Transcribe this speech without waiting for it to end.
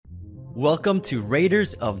Welcome to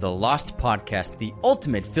Raiders of the Lost Podcast, the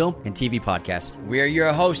ultimate film and TV podcast. We're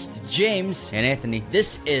your hosts, James And Anthony.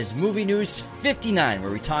 This is Movie News 59,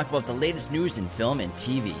 where we talk about the latest news in film and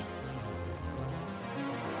TV.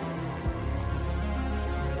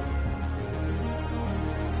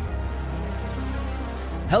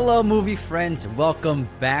 Hello, movie friends. Welcome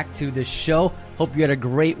back to the show. Hope you had a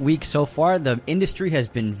great week so far. The industry has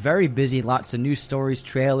been very busy. Lots of news stories,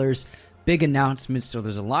 trailers, big announcements, so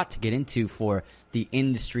there's a lot to get into for the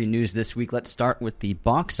industry news this week. Let's start with the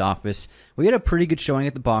box office. We had a pretty good showing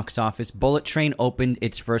at the box office. Bullet Train opened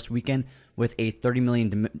its first weekend with a $30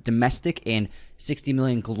 million domestic and $60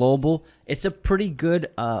 million global. It's a pretty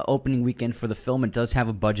good opening weekend for the film. It does have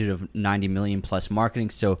a budget of $90 million plus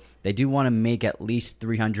marketing, so they do want to make at least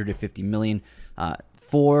 $350 million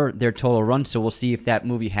for their total run, so we'll see if that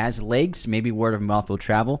movie has legs. Maybe word of mouth will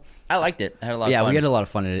travel. I liked it. I had a lot of fun. Yeah, we had a lot of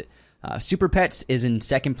fun at it. Super Pets is in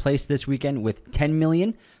second place this weekend with $10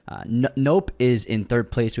 million. Nope is in third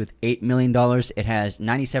place with $8 million. It has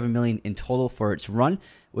 $97 million in total for its run,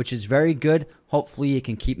 which is very good. Hopefully it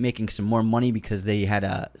can keep making some more money because they had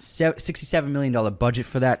a $67 million budget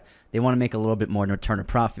for that. They want to make a little bit more to return a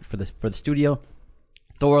profit for the studio.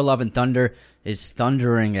 Thor Love and Thunder is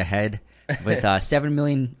thundering ahead with $7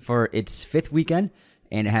 million for its fifth weekend.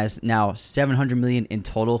 And it has now $700 million in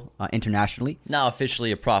total internationally. Now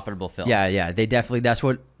officially a profitable film. Yeah, they definitely. That's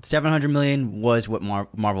what $700 million was. What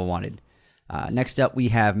Marvel wanted. Next up, we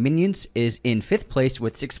have Minions is in fifth place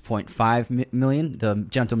with $6.5 million. The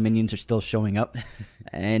gentle Minions are still showing up.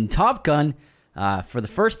 And Top Gun, for the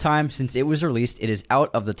first time since it was released, it is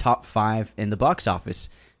out of the top 5 in the box office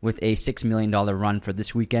with a $6 million run for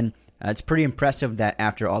this weekend. It's pretty impressive that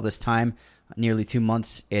after all this time, nearly 2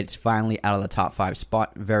 months, it's finally out of the top 5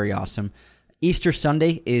 spot. Very awesome. Easter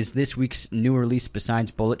Sunday is this week's new release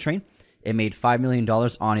besides Bullet Train. It made $5 million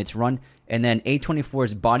on its run. And then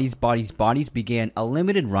A24's Bodies began a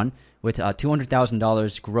limited run with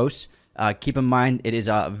 $200,000 gross. Keep in mind, it is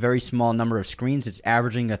a very small number of screens. It's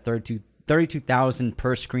averaging a 32,000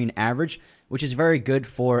 per screen average, which is very good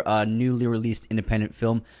for a newly released independent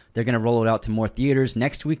film. They're going to roll it out to more theaters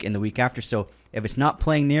next week and the week after. So if it's not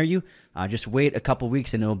playing near you, just wait a couple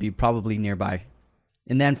weeks and it'll be probably nearby.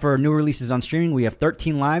 And then for new releases on streaming, we have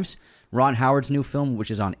 13 Lives, Ron Howard's new film,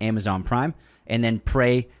 which is on Amazon Prime, and then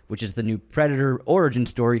Prey, which is the new Predator origin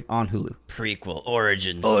story on Hulu. Prequel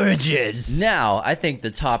Origins. Now, I think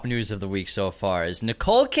the top news of the week so far is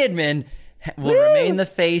Nicole Kidman will remain the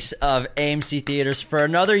face of AMC theaters for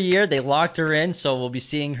another year. They locked her in, so we'll be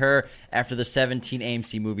seeing her after the 17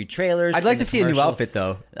 AMC movie trailers. I'd like to see a new outfit,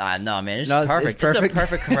 though. No, man, it's perfect. It's a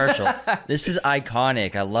perfect commercial. This is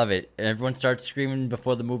iconic. I love it. Everyone starts screaming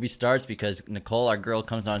before the movie starts because Nicole, our girl,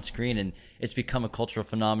 comes on screen, and it's become a cultural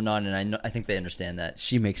phenomenon, and I think they understand that.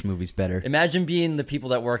 She makes movies better. Imagine being the people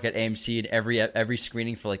that work at AMC and every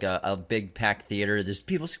screening for like a big packed theater. There's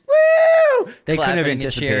people, woo! They couldn't have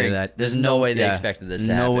anticipated that. There's no way they expected this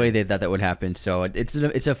to happen. No way they thought that would happen. So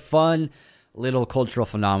it's a fun little cultural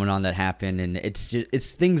phenomenon that happened, and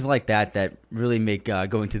it's things like that really make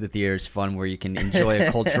going to the theaters fun, where you can enjoy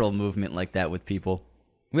a cultural movement like that with people.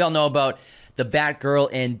 We all know about the Batgirl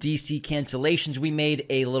and DC cancellations. We made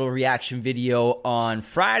a little reaction video on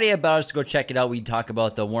Friday about us to go check it out. We talk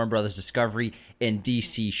about the Warner Brothers Discovery and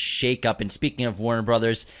DC shakeup. And speaking of Warner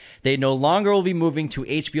Brothers, they no longer will be moving to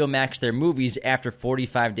HBO Max their movies after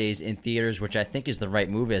 45 days in theaters, which I think is the right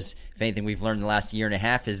move. As if anything we've learned in the last year and a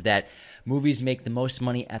half is that movies make the most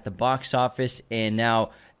money at the box office. And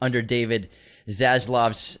now under David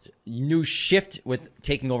Zaslav's new shift with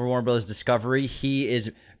taking over Warner Brothers Discovery, he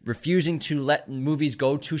is refusing to let movies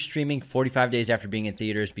go to streaming 45 days after being in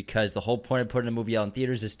theaters, because the whole point of putting a movie out in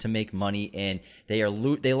theaters is to make money, and they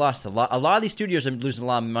lost a lot. A lot of these studios are losing a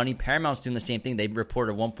lot of money. Paramount's doing the same thing. They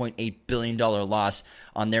reported a $1.8 billion loss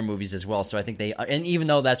on their movies as well. So I think and even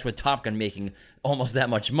though that's with Top Gun making almost that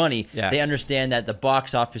much money, they understand that the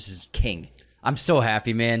box office is king. I'm so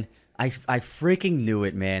happy, man. I freaking knew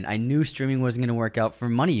it, man. I knew streaming wasn't going to work out for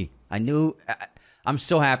money. I'm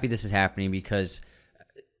so happy this is happening, because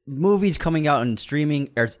movies coming out on streaming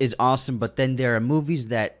is awesome, but then there are movies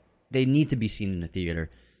that they need to be seen in the theater.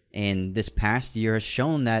 And this past year has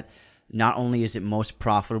shown that not only is it most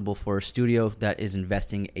profitable for a studio that is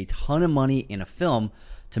investing a ton of money in a film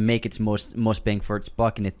to make its most bang for its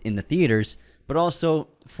buck in the theaters, but also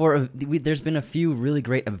there's been a few really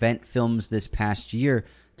great event films this past year,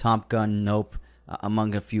 Top Gun, Nope,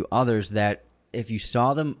 among a few others, that if you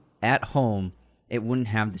saw them at home, it wouldn't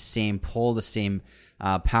have the same pull, the same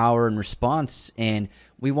power and response. And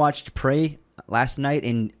we watched Prey last night,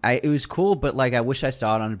 and it was cool, but I wish I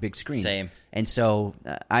saw it on a big screen. Same. And so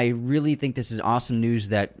I really think this is awesome news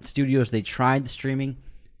that studios, they tried the streaming,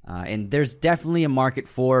 and there's definitely a market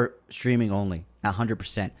for streaming only,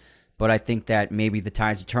 100%. But I think that maybe the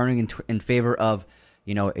tides are turning in favor of,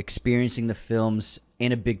 experiencing the films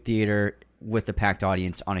in a big theater with a packed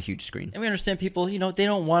audience on a huge screen. And we understand people, they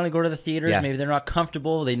don't want to go to the theaters. Yeah. Maybe they're not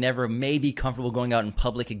comfortable. They never may be comfortable going out in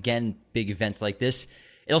public again, big events like this.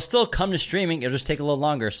 It'll still come to streaming. It'll just take a little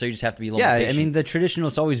longer, so you just have to be a little more patient. I mean, the traditional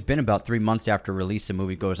has always been about 3 months after release a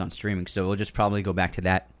movie goes on streaming, so we'll just probably go back to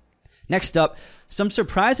that. Next up, some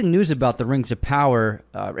surprising news about the Rings of Power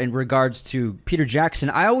in regards to Peter Jackson.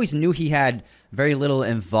 I always knew he had very little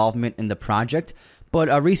involvement in the project, but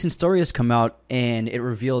a recent story has come out, and it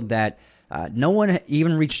revealed that no one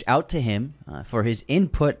even reached out to him for his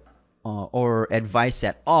input or advice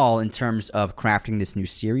at all in terms of crafting this new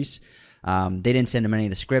series. They didn't send him any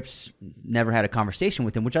of the scripts, never had a conversation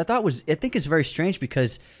with him, which I think is very strange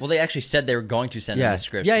because... Well, they actually said they were going to send him the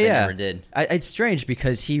scripts, but they never did. It's strange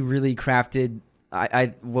because he really crafted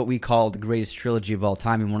what we call the greatest trilogy of all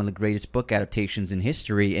time and one of the greatest book adaptations in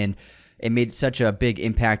history, and it made such a big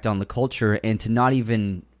impact on the culture, and to not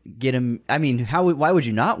even... get him. I mean, why would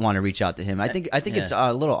you not want to reach out to him? I think it's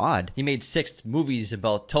a little odd. He made 6 movies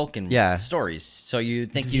about Tolkien stories, so you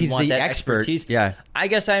think he's want the that expert. Expertise? Yeah, I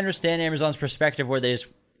guess I understand Amazon's perspective where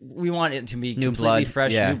we want it to be new completely blood.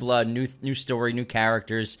 fresh, new blood, new story, new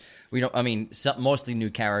characters. We don't. I mean, mostly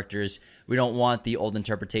new characters. We don't want the old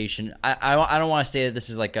interpretation. I don't want to say that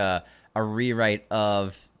this is like a rewrite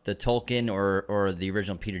of the Tolkien or the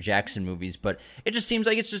original Peter Jackson movies, but it just seems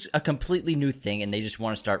like it's just a completely new thing, and they just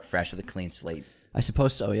want to start fresh with a clean slate. I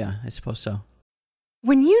suppose so, yeah. I suppose so.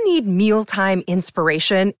 When you need mealtime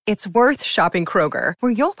inspiration, it's worth shopping Kroger,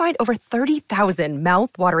 where you'll find over 30,000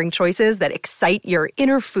 mouth-watering choices that excite your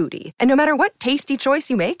inner foodie. And no matter what tasty choice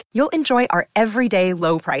you make, you'll enjoy our everyday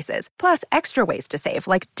low prices, plus extra ways to save,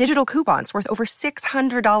 like digital coupons worth over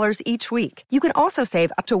 $600 each week. You can also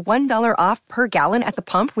save up to $1 off per gallon at the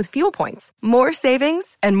pump with fuel points. More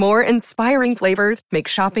savings and more inspiring flavors make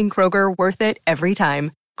shopping Kroger worth it every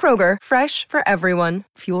time. Kroger, fresh for everyone.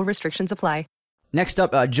 Fuel restrictions apply. Next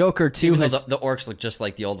up, Joker 2 has... the orcs look just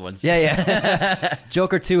like the old ones. Yeah.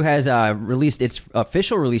 Joker 2 has released its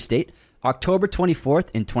official release date. October 24th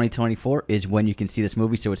in 2024 is when you can see this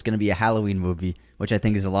movie, so it's going to be a Halloween movie, which I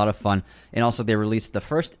think is a lot of fun. And also they released the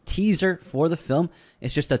first teaser for the film.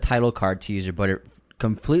 It's just a title card teaser, but it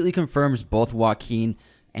completely confirms both Joaquin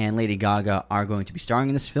and Lady Gaga are going to be starring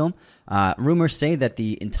in this film. Rumors say that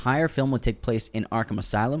the entire film will take place in Arkham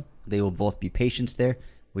Asylum. They will both be patients there.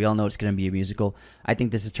 We all know it's going to be a musical. I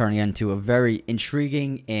think this is turning into a very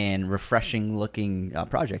intriguing and refreshing-looking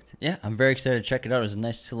project. Yeah, I'm very excited to check it out. It was a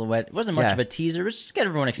nice silhouette. It wasn't much of a teaser. It was just to get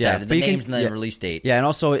everyone excited. The names and the release date. Yeah, and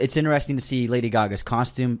also it's interesting to see Lady Gaga's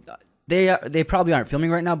costume. They probably aren't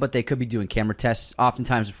filming right now, but they could be doing camera tests.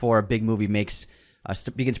 Oftentimes before a big movie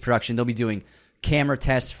begins production, they'll be doing camera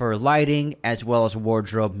tests for lighting as well as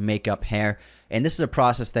wardrobe, makeup, hair. And this is a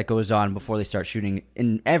process that goes on before they start shooting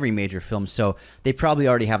in every major film. So they probably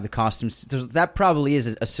already have the costumes. That probably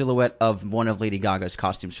is a silhouette of one of Lady Gaga's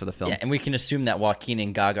costumes for the film. Yeah, and we can assume that Joaquin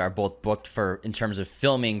and Gaga are both booked in terms of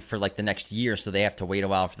filming for like the next year. So they have to wait a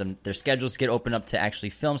while for their schedules to get open up to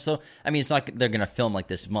actually film. So, I mean, it's not they're going to film like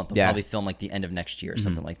this month. They'll probably film like the end of next year or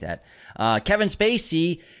something like that. Kevin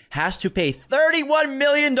Spacey has to pay $31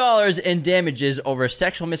 million in damages over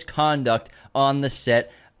sexual misconduct on the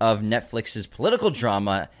set of Netflix's political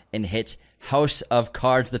drama and hit House of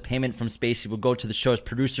Cards. The payment from Spacey will go to the show's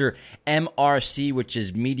producer, MRC, which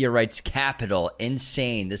is Media Rights Capital.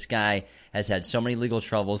 Insane. This guy has had so many legal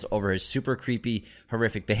troubles over his super creepy,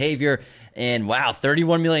 horrific behavior. And wow,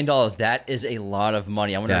 $31 million. That is a lot of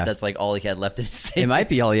money. I wonder if that's like all he had left in his savings. It might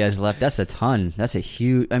be all he has left. That's a ton. That's a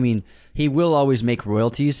huge... I mean, he will always make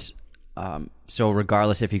royalties. So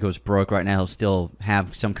regardless if he goes broke right now, he'll still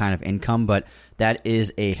have some kind of income, but that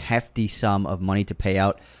is a hefty sum of money to pay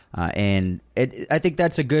out. And I think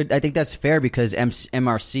that's fair because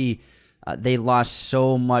MRC, they lost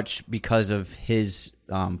so much because of his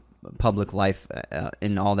public life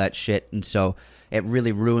and all that shit. And so it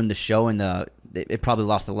really ruined the show, and it probably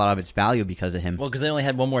lost a lot of its value because of him. Well, because they only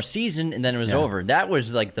had one more season and then it was over. That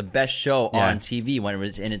was like the best show on TV when it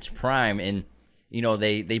was in its prime. And you know,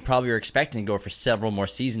 they probably were expecting to go for several more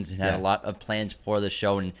seasons and had a lot of plans for the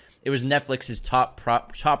show. And it was Netflix's top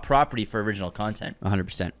property for original content.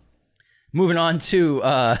 100%. Moving on to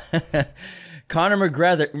Conor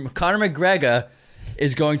McGregor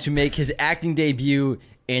is going to make his acting debut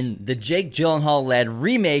in the Jake Gyllenhaal-led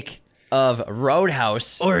remake of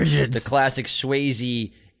Roadhouse. Origins. The classic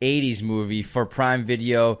Swayze 80s movie for Prime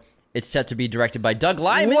Video. It's set to be directed by Doug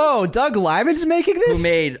Liman. Whoa, Doug Liman's making this? Who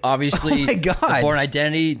made, obviously, Oh my God. The Bourne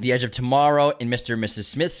Identity, The Edge of Tomorrow, and Mr. and Mrs.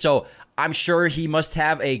 Smith. So I'm sure he must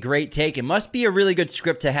have a great take. It must be a really good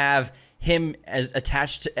script to have him as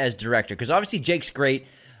attached as director. Because obviously Jake's great.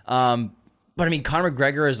 But I mean, Conor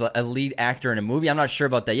McGregor is a lead actor in a movie. I'm not sure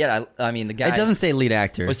about that yet. I mean, the guy. It doesn't say lead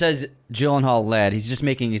actor. It says Gyllenhaal led. He's just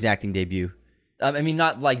making his acting debut. I mean,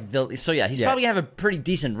 not like so. Yeah, he's probably have a pretty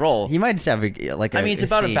decent role. He might just have it's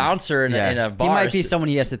about scene. a bouncer in a bar. He might be someone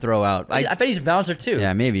he has to throw out. I bet he's a bouncer too.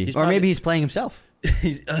 Yeah, maybe. Maybe he's playing himself.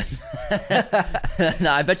 He's,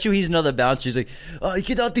 I bet you he's another bouncer. He's like, oh,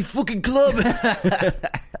 get out the fucking club.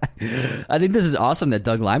 I think this is awesome that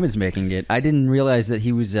Doug Liman's making it. I didn't realize that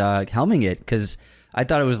he was helming it because I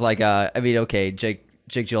thought it was like, Jake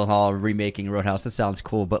Gyllenhaal remaking Roadhouse. That sounds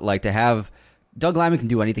cool, but like to have Doug Liman can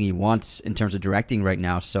do anything he wants in terms of directing right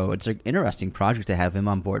now, so it's an interesting project to have him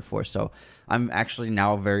on board for. So I'm actually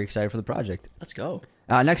now very excited for the project. Let's go.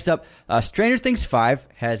 Next up, Stranger Things 5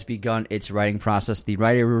 has begun its writing process. The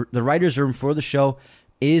writer's room for the show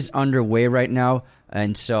is underway right now,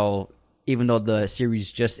 and so even though the series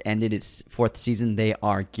just ended its 4th season, they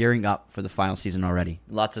are gearing up for the final season already.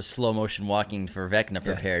 Lots of slow motion walking for Vecna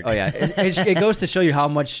prepared. Oh, yeah. It goes to show you how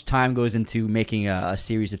much time goes into making a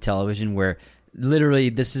series of television where literally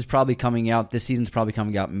this season's probably coming out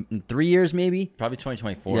in 3 years maybe. Probably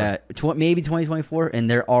 2024. Yeah, maybe 2024, and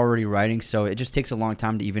they're already writing, so it just takes a long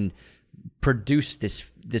time to even produce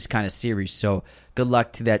this kind of series. So good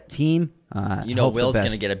luck to that team. Will's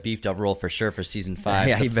going to get a beefed up role for sure for season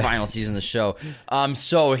 5, the final season of the show.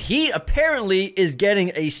 So Heat apparently is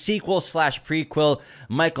getting a sequel/prequel.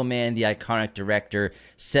 Michael Mann, the iconic director,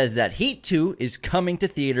 says that Heat 2 is coming to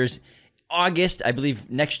theaters August, I believe,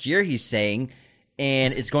 next year, he's saying.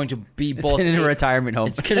 And it's going to be both. It's in a retirement home.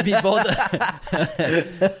 It's going to be both.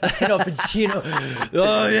 Pacino.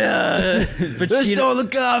 Oh, yeah. Pacino stole the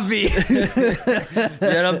coffee.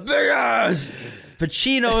 Get a big ass.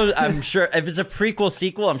 Pacino, I'm sure, if it's a prequel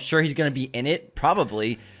sequel, I'm sure he's going to be in it,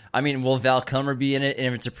 probably. I mean, will Val Kilmer be in it? And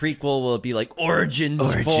if it's a prequel, will it be like origins.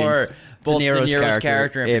 For both De Niro's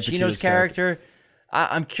character and Pacino's character?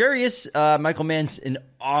 I'm curious. Michael Mann's an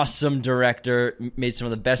awesome director, made some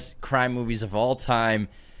of the best crime movies of all time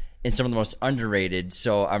and some of the most underrated.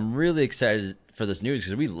 So I'm really excited for this news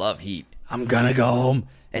because we love Heat. I'm going to go home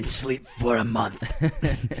and sleep for a month.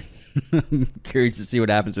 I'm curious to see what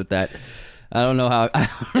happens with that. I don't know how I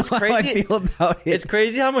feel about it. It's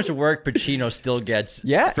crazy how much work Pacino still gets.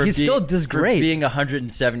 Yeah, he still does great. For being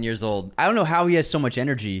 107 years old. I don't know how he has so much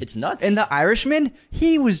energy. It's nuts. And The Irishman,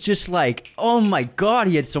 he was just like, oh my God,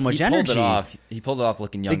 he had so much energy. He pulled it off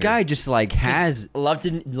looking younger. The guy just like has... Loved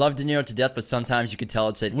De Niro to death, but sometimes you could tell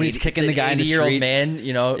it's when he's kicking the guy in the street. 80-year-old man,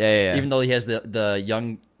 Yeah. Even though he has the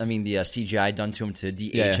CGI done to him to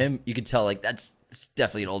de-age him, you could tell like that's... It's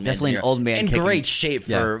definitely an old man. Definitely an old man. In great shape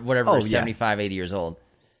for whatever, 75, 80 years old.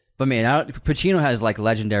 But man, Pacino has like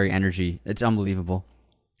legendary energy. It's unbelievable.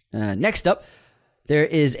 Next up, there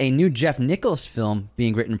is a new Jeff Nichols film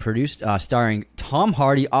being written and produced, starring Tom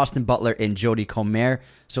Hardy, Austin Butler, and Jodie Comer.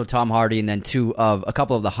 So Tom Hardy and then a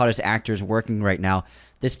couple of the hottest actors working right now.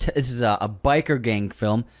 This is a biker gang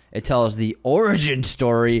film. It tells the origin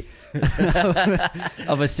story of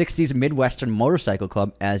a 60s Midwestern motorcycle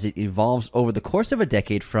club as it evolves over the course of a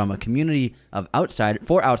decade from a community of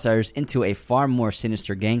outsiders into a far more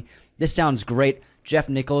sinister gang. This sounds great. Jeff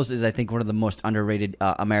Nichols is, I think, one of the most underrated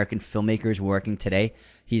American filmmakers working today.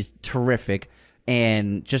 He's terrific.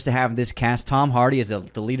 And just to have this cast, Tom Hardy as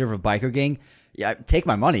the leader of a biker gang, yeah, take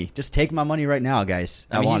my money. Just take my money right now, guys.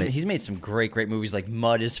 I want it. He's made some great movies like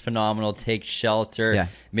Mud is phenomenal, Take Shelter,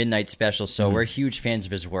 Midnight Special. So we're huge fans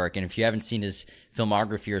of his work. And if you haven't seen his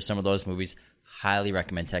filmography or some of those movies, highly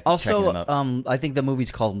recommend checking them out. I think the movie's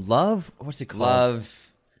called Love. What's it called?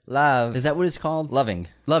 Love. Is that what it's called? Loving.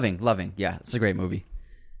 Yeah, it's a great movie.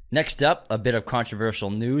 Next up, a bit of controversial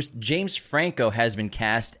news. James Franco has been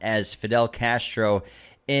cast as Fidel Castro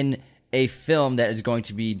in a film that is going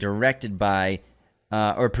to be directed by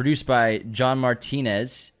or produced by John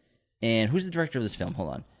Martinez. And who's the director of this film? Hold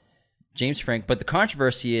on. James Franco. But the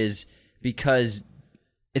controversy is because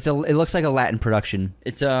it looks like a Latin production.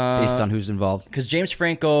 It's based on who's involved. Because James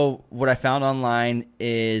Franco, what I found online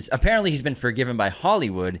is apparently he's been forgiven by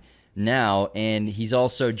Hollywood now, and he's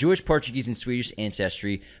also Jewish, Portuguese, and Swedish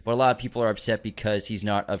ancestry, but a lot of people are upset because he's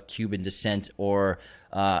not of Cuban descent or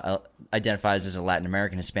identifies as a Latin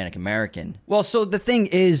American, Hispanic American. Well, so the thing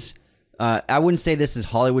is, I wouldn't say this is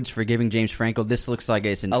Hollywood's forgiving James Franco. This looks like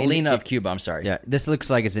it's an... Alina of Cuba, I'm sorry. Yeah, this looks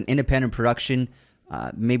like it's an independent production.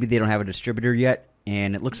 Maybe they don't have a distributor yet,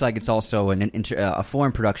 and it looks like it's also a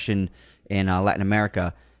foreign production in Latin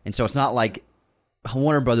America. And so it's not like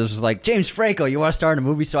Warner Brothers was like, James Franco, you want to star in a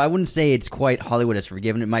movie? So I wouldn't say it's quite Hollywood has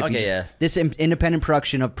forgiven. It might be just this independent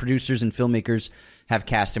production of producers and filmmakers have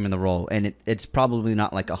cast him in the role, and it's probably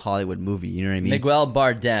not like a Hollywood movie. You know what I mean? Miguel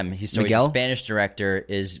Bardem, he's a Spanish director,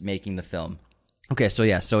 is making the film. Okay, so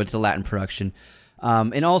it's a Latin production.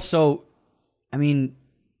 And also, I mean,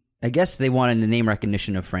 I guess they wanted the name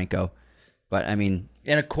recognition of Franco, but I mean...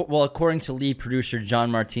 And according to lead producer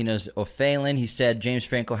John Martinez O'Phelan, he said James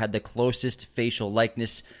Franco had the closest facial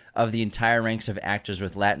likeness of the entire ranks of actors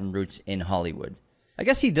with Latin roots in Hollywood. I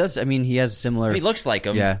guess he does. I mean, he has similar... He looks like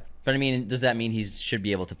him. Yeah. But I mean, does that mean he should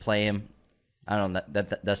be able to play him? I don't know.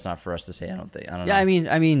 That's not for us to say. I don't know. Yeah, I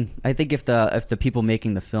mean, I think if the people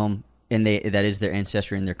making the film and that is their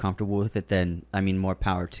ancestry and they're comfortable with it, then I mean, more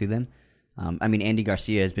power to them. I mean, Andy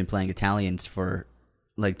Garcia has been playing Italians for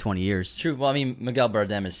like 20 years. True. Well, I mean, Miguel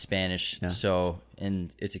Bardem is Spanish,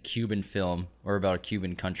 and it's a Cuban film or about a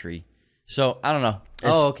Cuban country. So I don't know.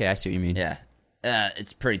 Okay, I see what you mean. Yeah,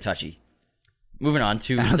 it's pretty touchy. Moving on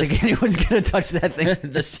to... I don't think anyone's going to touch that thing.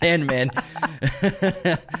 The Sandman.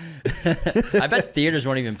 I bet theaters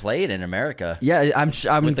won't even play it in America. Yeah, I'm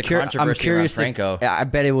with the controversy around Franco. I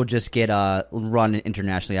bet it will just get run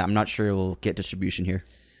internationally. I'm not sure it will get distribution here.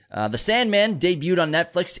 The Sandman debuted on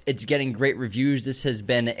Netflix. It's getting great reviews. This has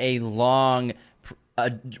been a long...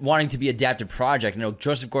 wanting to be adapted project. You know,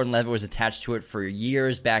 Joseph Gordon-Levitt was attached to it for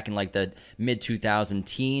years back in like the mid-2000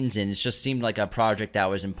 teens, and it just seemed like a project that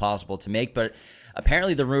was impossible to make. But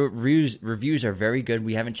apparently the reviews are very good.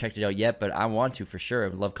 We haven't checked it out yet, but I want to for sure. I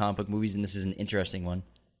love comic book movies, and this is an interesting one.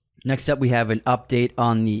 Next up, we have an update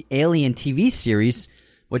on the Alien TV series,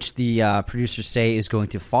 which the producers say is going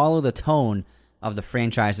to follow the tone of the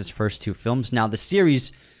franchise's first two films. Now, the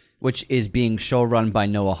series, which is being showrun by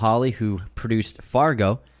Noah Hawley, who produced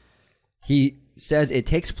Fargo. He says it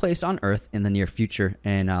takes place on Earth in the near future,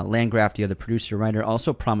 and Landgraf, the other producer-writer,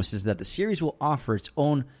 also promises that the series will offer its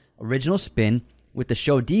own original spin, with the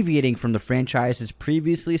show deviating from the franchise's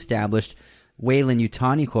previously established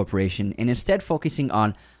Weyland-Yutani Corporation and instead focusing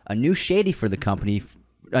on a new shady company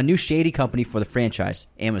for the franchise,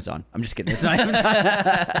 Amazon. I'm just kidding. It's not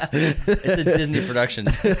Amazon. It's a Disney production.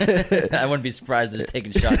 I wouldn't be surprised if it's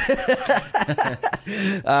taking shots.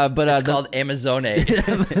 But it's called Amazone.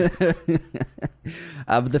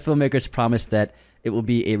 But the filmmakers promised that it will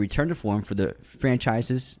be a return to form for the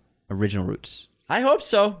franchise's original roots. I hope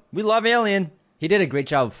so. We love Alien. He did a great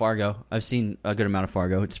job with Fargo. I've seen a good amount of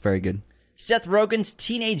Fargo. It's very good. Seth Rogen's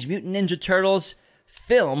Teenage Mutant Ninja Turtles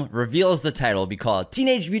film reveals the title will be called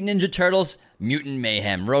Teenage Mutant Ninja Turtles Mutant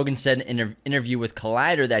Mayhem. Rogen said in an interview with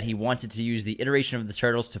Collider that he wanted to use the iteration of the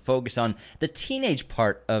Turtles to focus on the teenage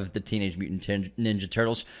part of the Teenage Mutant Ninja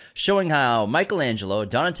Turtles, showing how Michelangelo,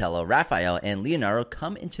 Donatello, Raphael, and Leonardo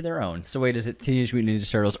come into their own. So wait, is it Teenage Mutant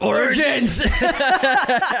Ninja Turtles Origins?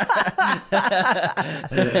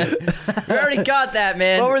 We already got that,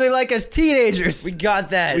 man. What were they like as teenagers? We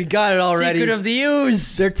got that. We got it already. Secret of the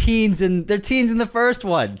Ooze. They're teens in the first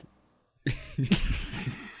one.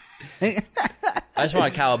 I just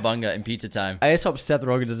want a cowabunga in Pizza Time. I just hope Seth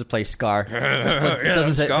Rogen doesn't play Scar.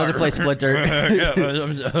 Doesn't play Splinter.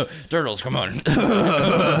 Turtles, come on.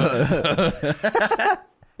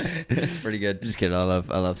 It's pretty good. Just kidding. I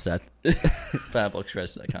love Seth. Pineapple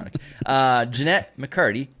Express is iconic. Jeanette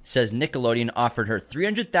McCurdy says Nickelodeon offered her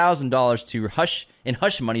 $300,000 to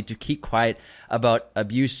hush money to keep quiet about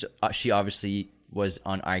abuse. She obviously was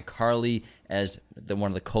on iCarly as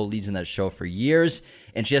one of the co-leads in that show for years.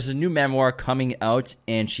 And she has a new memoir coming out,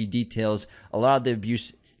 and she details a lot of the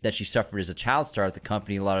abuse that she suffered as a child star at the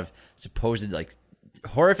company, a lot of supposed, like,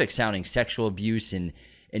 horrific-sounding sexual abuse and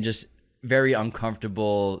just very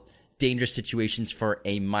uncomfortable, dangerous situations for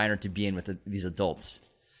a minor to be in with these adults.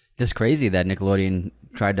 It's crazy that Nickelodeon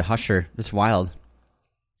tried to hush her. It's wild.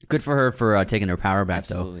 Good for her for taking her power back,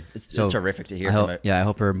 Absolutely. though. It's terrific to hear from it. Yeah, I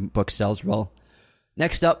hope her book sells well.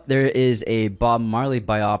 Next up, there is a Bob Marley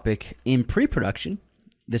biopic in pre-production.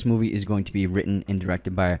 This movie is going to be written and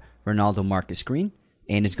directed by Ronaldo Marcus Green,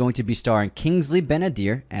 and is going to be starring Kingsley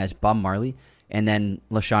Ben-Adir as Bob Marley, and then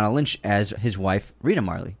Lashana Lynch as his wife, Rita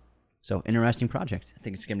Marley. So, interesting project. I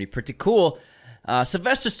think it's going to be pretty cool.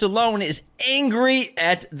 Sylvester Stallone is angry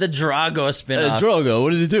at the Drago spinoff. Drago? What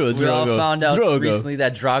did he do? We all found out recently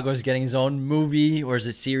that Drago is getting his own movie, or is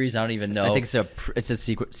it series? I don't even know. I think it's a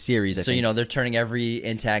secret series. So, they're turning every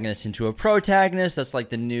antagonist into a protagonist. That's like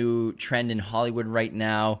the new trend in Hollywood right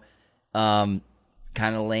now. Kind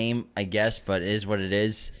of lame, I guess, but it is what it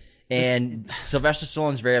is. And Sylvester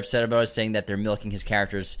Stallone's very upset about it, saying that they're milking his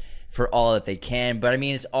characters for all that they can. But, I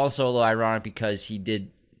mean, it's also a little ironic because he did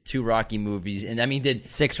 2 Rocky movies, and I mean, he did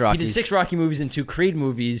 6 Rockies. He did 6 Rocky movies and 2 Creed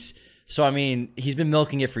movies. So I mean, he's been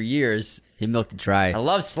milking it for years. He milked it dry. I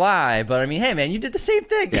love Sly, but I mean, hey man, you did the same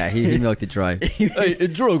thing. Yeah, he milked it dry. Hey,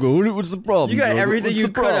 Drogo, what's the problem? You got Drogo? everything What's you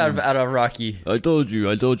the could problem? out of Rocky. I told you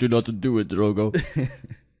not to do it, Drogo.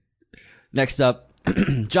 Next up,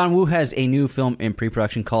 John Woo has a new film in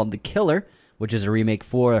pre-production called The Killer, which is a remake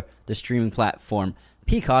for the streaming platform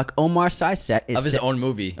Peacock. Omar Sy set is Of his own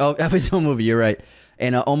movie. Oh, of his own movie, you're right.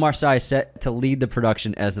 And Omar Sy is set to lead the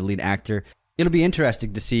production as the lead actor. It'll be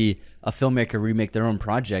interesting to see a filmmaker remake their own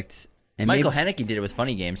project. And Michael Haneke did it with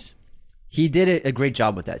Funny Games. He did a great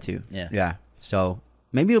job with that, too. Yeah. So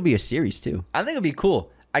maybe it'll be a series, too. I think it'll be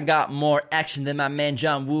cool. I got more action than my man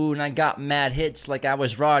John Woo, and I got mad hits like I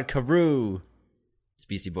was Rod Carew.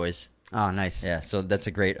 Spacey Boys. Oh, nice. Yeah, so that's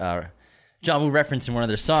a great John Woo reference in one of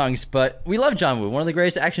their songs. But we love John Woo, one of the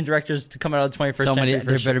greatest action directors to come out of the 21st century.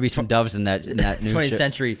 There better be some doves in that new 20th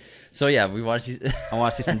century. So yeah, we want to see. I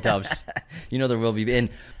want to see some doves. You know there will be. And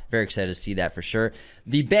very excited to see that for sure.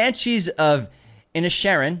 The Banshees of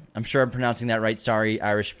Inisherin. I'm sure I'm pronouncing that right. Sorry,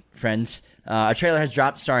 Irish friends. A trailer has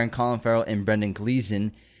dropped starring Colin Farrell and Brendan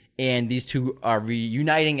Gleeson. And these two are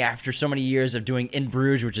reuniting after so many years of doing In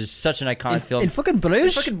Bruges, which is such an iconic film. In fucking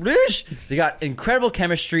Bruges? In fucking Bruges! They got incredible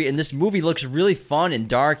chemistry, and this movie looks really fun and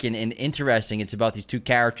dark and interesting. It's about these 2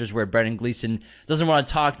 characters where Brendan Gleeson doesn't want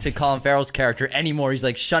to talk to Colin Farrell's character anymore. He's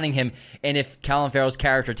like shunning him, and if Colin Farrell's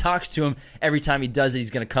character talks to him, every time he does it,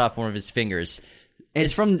 he's going to cut off one of his fingers.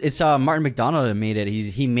 It's Martin McDonagh that made it.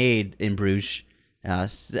 He made In Bruges,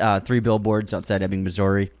 3 Billboards Outside Ebbing,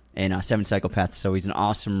 Missouri, and 7 Psychopaths. So he's an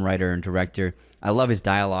awesome writer and director. I love his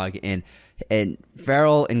dialogue, and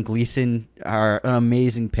Farrell and Gleeson are an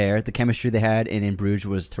amazing pair. The chemistry they had in Bruges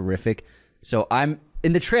was terrific. So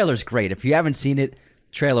the trailer's great. If you haven't seen it,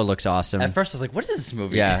 trailer looks awesome. At first I was like, what is this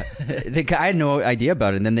movie? Yeah. I had no idea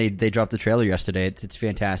about it, and then they dropped the trailer yesterday. It's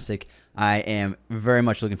fantastic. I am very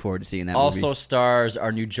much looking forward to seeing that movie. Also stars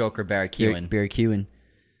our new Joker, Barry Keoghan. Barry Keoghan.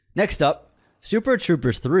 Next up, Super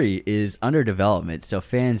Troopers 3 is under development, so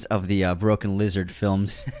fans of the Broken Lizard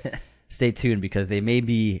films, stay tuned because they may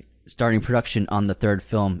be starting production on the 3rd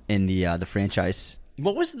film in the franchise.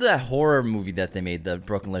 What was that horror movie that they made, the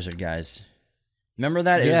Broken Lizard guys? Remember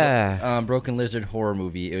that? Yeah. It was Broken Lizard horror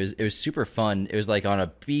movie. It was super fun. It was like on a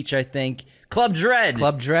beach, I think. Club Dread.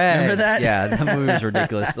 Remember that? Yeah, that movie was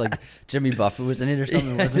ridiculous. Like Jimmy Buffett was in it or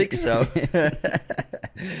something, wasn't I think so.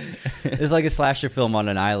 It was like a slasher film on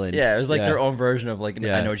an island. Yeah, it was like their own version of like I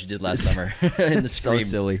Know What You Did Last Summer in the So Scream.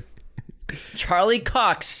 silly. Charlie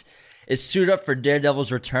Cox is suited up for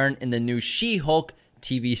Daredevil's return in the new She-Hulk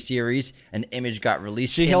TV series. An image got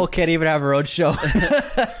released. She-Hulk can't even have her own show.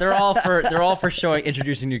 They're all for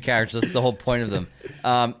introducing new characters. That's the whole point of them.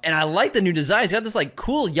 And I like the new design. He's got this like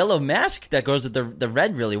cool yellow mask that goes with the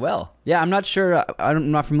red really well. Yeah, I'm not sure. I'm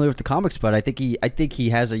not familiar with the comics, but I think he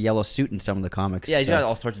has a yellow suit in some of the comics. Yeah, he's got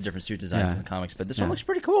all sorts of different suit designs in the comics, but this one looks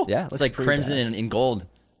pretty cool. Yeah, it's like crimson and in gold.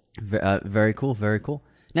 Very cool. Very cool.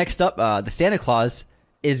 Next up, the Santa Claus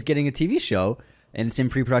is getting a TV show, and it's in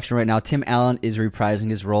pre-production right now. Tim Allen is reprising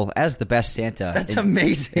his role as the best Santa. That's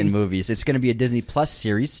amazing. In movies. It's going to be a Disney Plus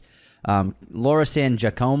series. Laura San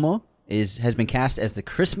Giacomo has been cast as the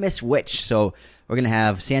Christmas Witch. So we're going to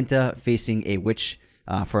have Santa facing a witch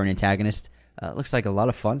for an antagonist. Looks like a lot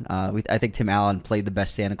of fun. I think Tim Allen played the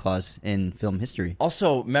best Santa Claus in film history.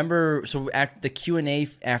 Also, remember, so at the Q&A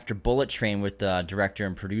after Bullet Train with the director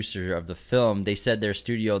and producer of the film, they said their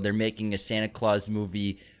studio, they're making a Santa Claus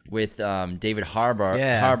movie with David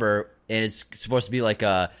Harbour, and it's supposed to be like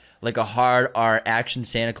a hard R action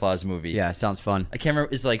Santa Claus movie. Yeah, sounds fun. I can't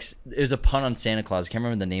remember. It was a pun on Santa Claus. I can't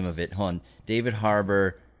remember the name of it. Hold on. David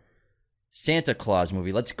Harbour Santa Claus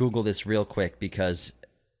movie. Let's Google this real quick because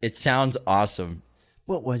it sounds awesome.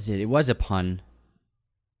 What was it? It was a pun.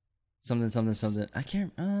 Something. I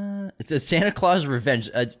can't. It's a Santa Claus Revenge.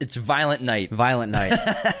 It's Violent Night. Violent Night.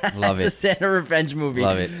 Love it. It's a Santa Revenge movie.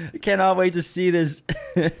 Love it. I cannot wait to see this.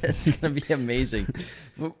 It's gonna be amazing.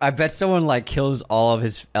 I bet someone kills all of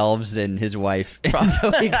his elves and his wife, and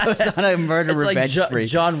so he goes on a murder revenge spree.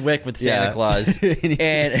 John Wick with Santa Claus.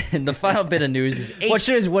 and the final bit of news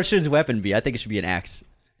is what should his weapon be? I think it should be an axe.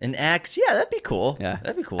 An axe? Yeah, that'd be cool. Yeah,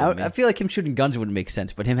 that'd be cool. I feel like him shooting guns wouldn't make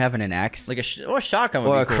sense, but him having an axe, like a shotgun, would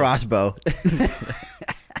or be a cool. crossbow.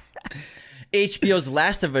 HBO's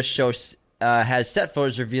Last of Us show has set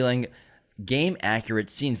photos revealing game-accurate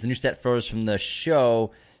scenes. The new set photos from the show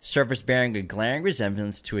surface bearing a glaring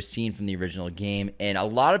resemblance to a scene from the original game, and a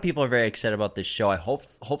lot of people are very excited about this show.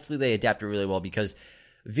 Hopefully they adapt it really well because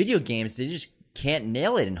video games, they just can't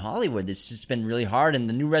nail it in Hollywood. It's just been really hard, and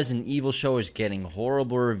the new Resident Evil show is getting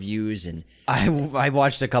horrible reviews. And I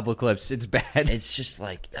watched a couple clips. It's bad. it's just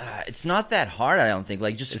like it's not that hard. I don't think.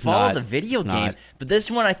 Like, just follow the video game. But this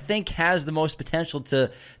one, I think, has the most potential to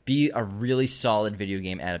be a really solid video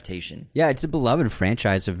game adaptation. Yeah, it's a beloved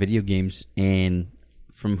franchise of video games, and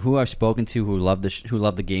from who I've spoken to who love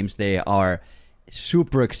the games, they are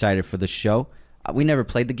super excited for the show. We never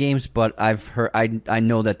played the games, but I've heard. I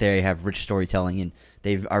know that they have rich storytelling and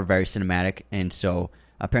they are very cinematic. And so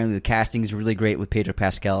apparently the casting is really great with Pedro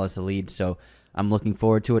Pascal as the lead. So I'm looking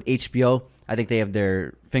forward to it. HBO, I think they have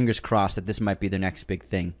their fingers crossed that this might be their next big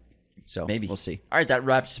thing. So maybe we'll see. All right, that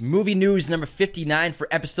wraps movie news number 59 for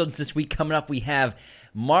episodes this week. Coming up, we have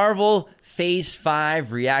Marvel Phase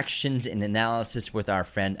 5 reactions and analysis with our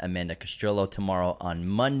friend Amanda Castrillo tomorrow on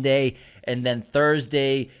Monday. And then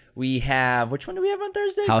Thursday, we have... Which one do we have on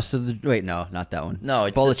Thursday? House of the... Wait, no, not that one. No,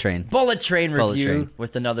 it's Bullet Train. Bullet Train Bullet review Train.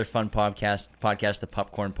 with another fun podcast, the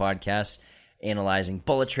Popcorn Podcast, analyzing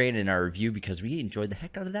Bullet Train in our review because we enjoyed the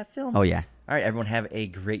heck out of that film. Oh, yeah. All right, everyone, have a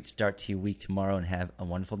great start to your week tomorrow and have a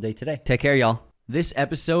wonderful day today. Take care, y'all. This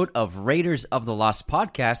episode of Raiders of the Lost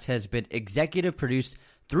podcast has been executive produced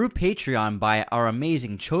through Patreon by our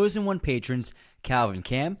amazing Chosen One patrons, Calvin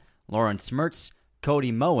Cam, Lauren Smertz,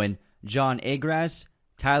 Cody Moen, John Agras,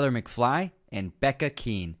 Tyler McFly, and Becca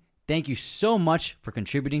Keene. Thank you so much for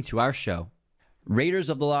contributing to our show. Raiders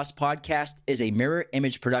of the Lost podcast is a mirror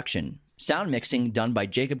image production. Sound mixing done by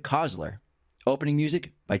Jacob Kosler. Opening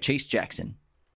music by Chase Jackson.